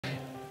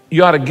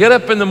You ought to get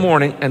up in the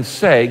morning and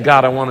say,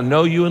 God, I want to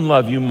know you and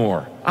love you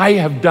more. I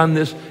have done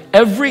this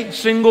every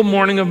single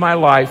morning of my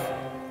life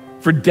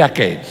for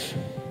decades.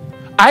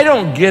 I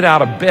don't get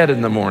out of bed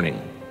in the morning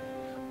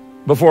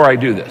before I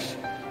do this.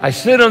 I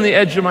sit on the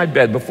edge of my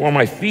bed before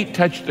my feet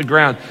touch the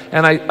ground,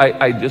 and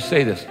I just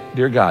say this,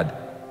 dear God,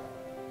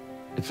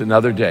 it's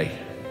another day.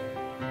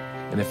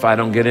 And if I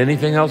don't get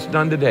anything else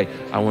done today,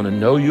 I want to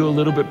know you a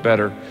little bit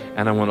better,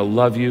 and I want to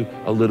love you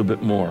a little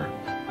bit more.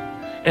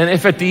 And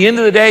if at the end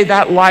of the day,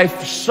 that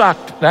life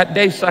sucked, that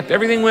day sucked,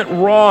 everything went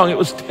wrong, it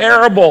was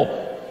terrible,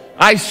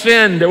 I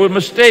sinned, there were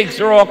mistakes,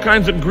 there were all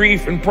kinds of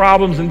grief and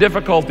problems and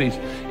difficulties.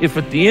 If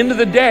at the end of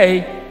the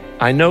day,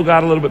 I know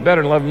God a little bit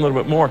better and love him a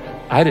little bit more,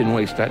 I didn't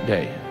waste that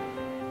day.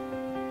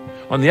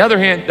 On the other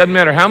hand, it doesn't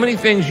matter how many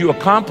things you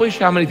accomplish,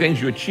 how many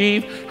things you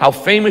achieve, how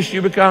famous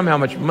you become, how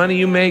much money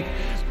you make,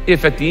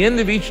 if at the end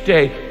of each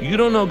day, you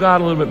don't know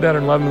God a little bit better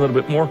and love him a little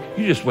bit more,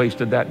 you just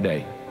wasted that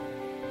day.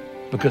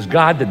 Because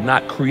God did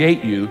not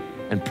create you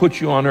and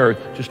put you on earth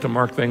just to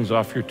mark things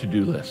off your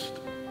to-do list.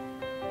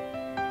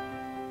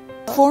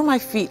 Before my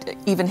feet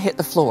even hit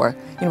the floor,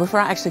 before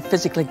I actually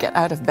physically get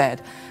out of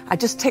bed, I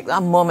just take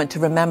that moment to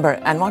remember,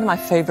 and one of my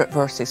favorite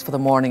verses for the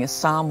morning is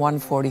Psalm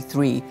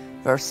 143,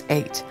 verse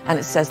 8. And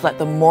it says, let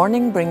the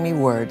morning bring me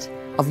word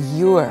of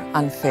your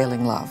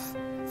unfailing love,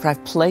 for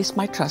I've placed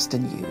my trust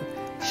in you.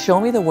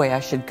 Show me the way I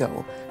should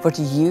go, for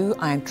to you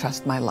I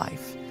entrust my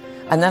life.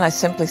 And then I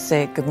simply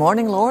say, good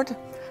morning, Lord.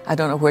 I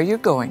don't know where you're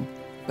going,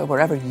 but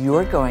wherever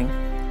you're going,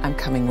 I'm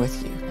coming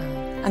with you.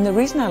 And the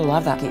reason I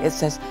love that, it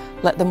says,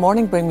 let the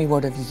morning bring me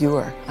word of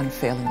your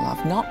unfailing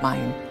love, not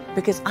mine,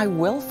 because I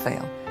will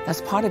fail.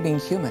 That's part of being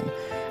human.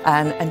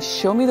 And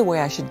show me the way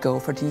I should go,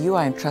 for to you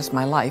I entrust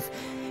my life.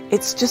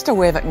 It's just a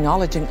way of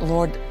acknowledging,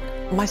 Lord,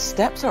 my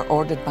steps are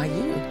ordered by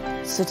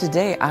you. So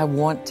today I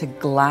want to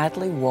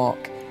gladly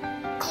walk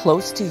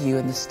close to you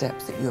in the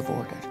steps that you have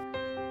ordered.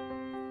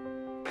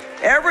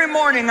 Every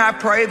morning I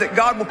pray that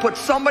God will put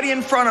somebody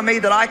in front of me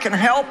that I can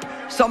help,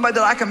 somebody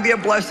that I can be a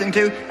blessing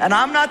to. And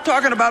I'm not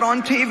talking about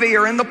on TV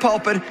or in the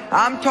pulpit.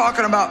 I'm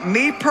talking about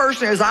me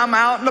personally as I'm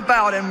out and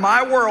about in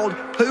my world.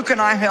 Who can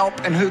I help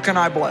and who can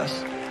I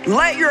bless?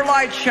 Let your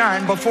light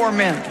shine before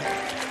men,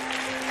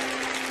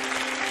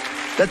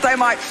 that they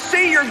might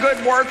see your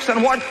good works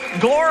and what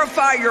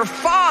glorify your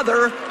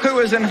Father who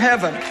is in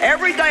heaven.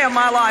 Every day of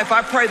my life,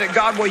 I pray that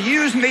God will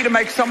use me to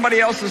make somebody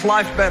else's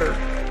life better.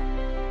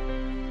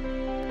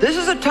 This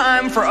is a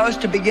time for us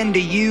to begin to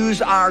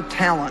use our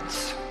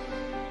talents,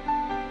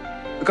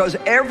 because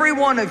every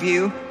one of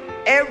you,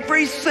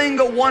 every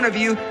single one of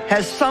you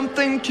has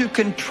something to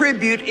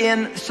contribute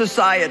in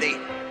society.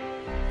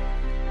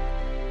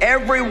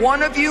 Every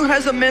one of you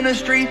has a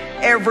ministry.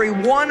 Every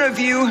one of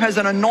you has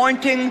an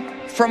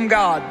anointing from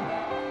God.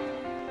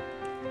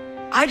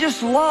 I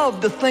just love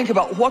to think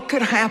about what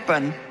could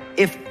happen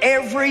if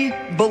every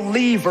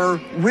believer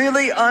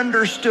really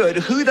understood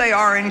who they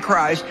are in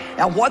Christ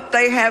and what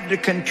they have to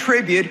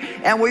contribute,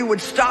 and we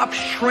would stop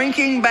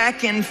shrinking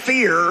back in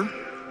fear,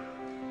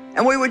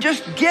 and we would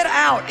just get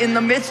out in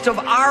the midst of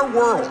our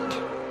world,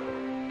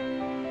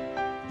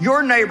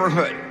 your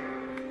neighborhood,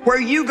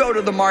 where you go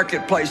to the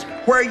marketplace,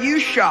 where you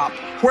shop,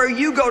 where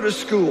you go to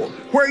school,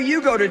 where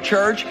you go to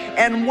church,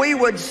 and we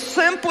would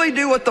simply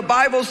do what the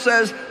Bible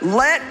says,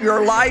 let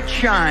your light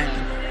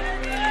shine.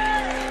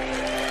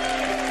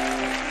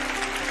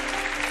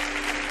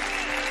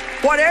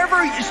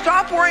 Whatever,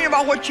 stop worrying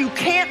about what you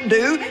can't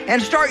do and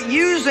start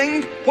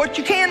using what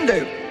you can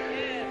do.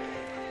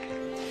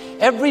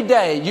 Every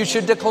day you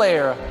should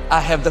declare, I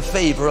have the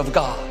favor of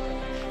God.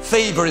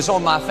 Favor is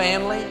on my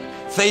family.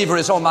 Favor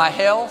is on my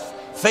health.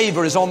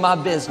 Favor is on my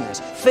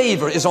business.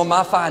 Favor is on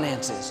my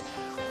finances.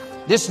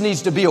 This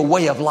needs to be a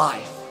way of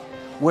life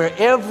where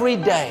every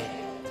day,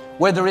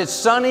 whether it's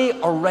sunny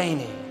or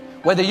rainy,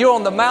 whether you're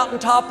on the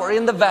mountaintop or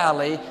in the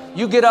valley,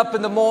 you get up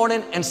in the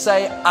morning and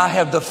say, I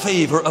have the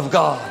favor of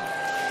God.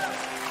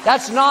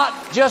 That's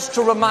not just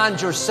to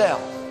remind yourself,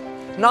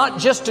 not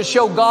just to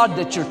show God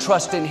that you're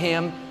trusting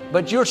Him,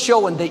 but you're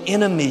showing the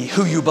enemy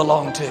who you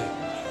belong to.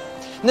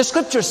 And the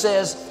scripture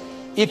says,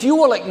 if you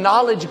will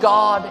acknowledge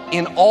God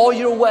in all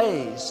your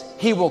ways,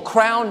 He will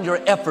crown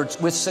your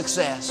efforts with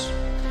success.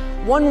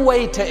 One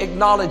way to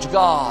acknowledge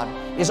God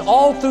is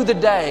all through the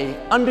day,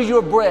 under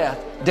your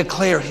breath,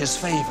 declare His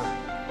favor.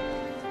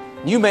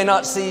 You may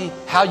not see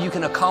how you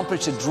can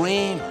accomplish a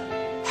dream,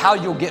 how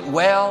you'll get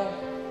well.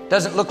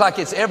 Doesn't look like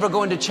it's ever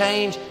going to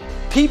change.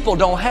 People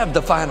don't have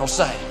the final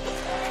say.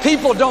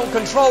 People don't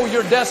control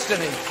your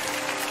destiny.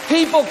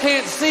 People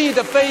can't see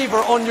the favor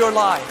on your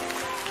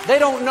life. They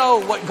don't know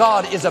what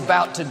God is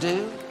about to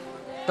do.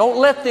 Don't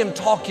let them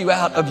talk you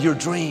out of your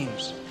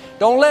dreams.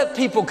 Don't let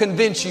people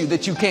convince you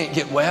that you can't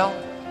get well,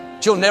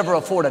 that you'll never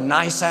afford a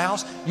nice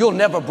house, you'll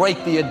never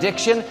break the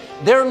addiction.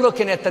 They're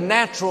looking at the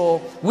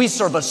natural. We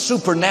serve a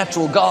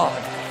supernatural God.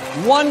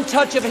 One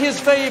touch of His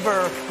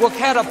favor will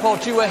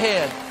catapult you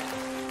ahead.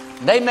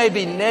 They may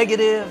be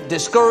negative,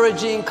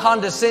 discouraging,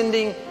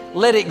 condescending.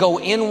 Let it go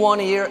in one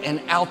ear and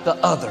out the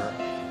other.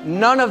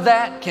 None of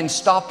that can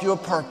stop your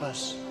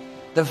purpose.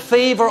 The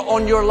favor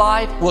on your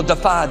life will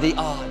defy the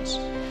odds.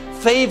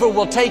 Favor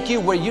will take you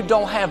where you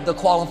don't have the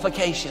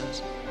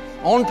qualifications.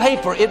 On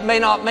paper, it may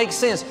not make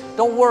sense.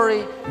 Don't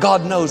worry,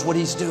 God knows what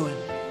He's doing.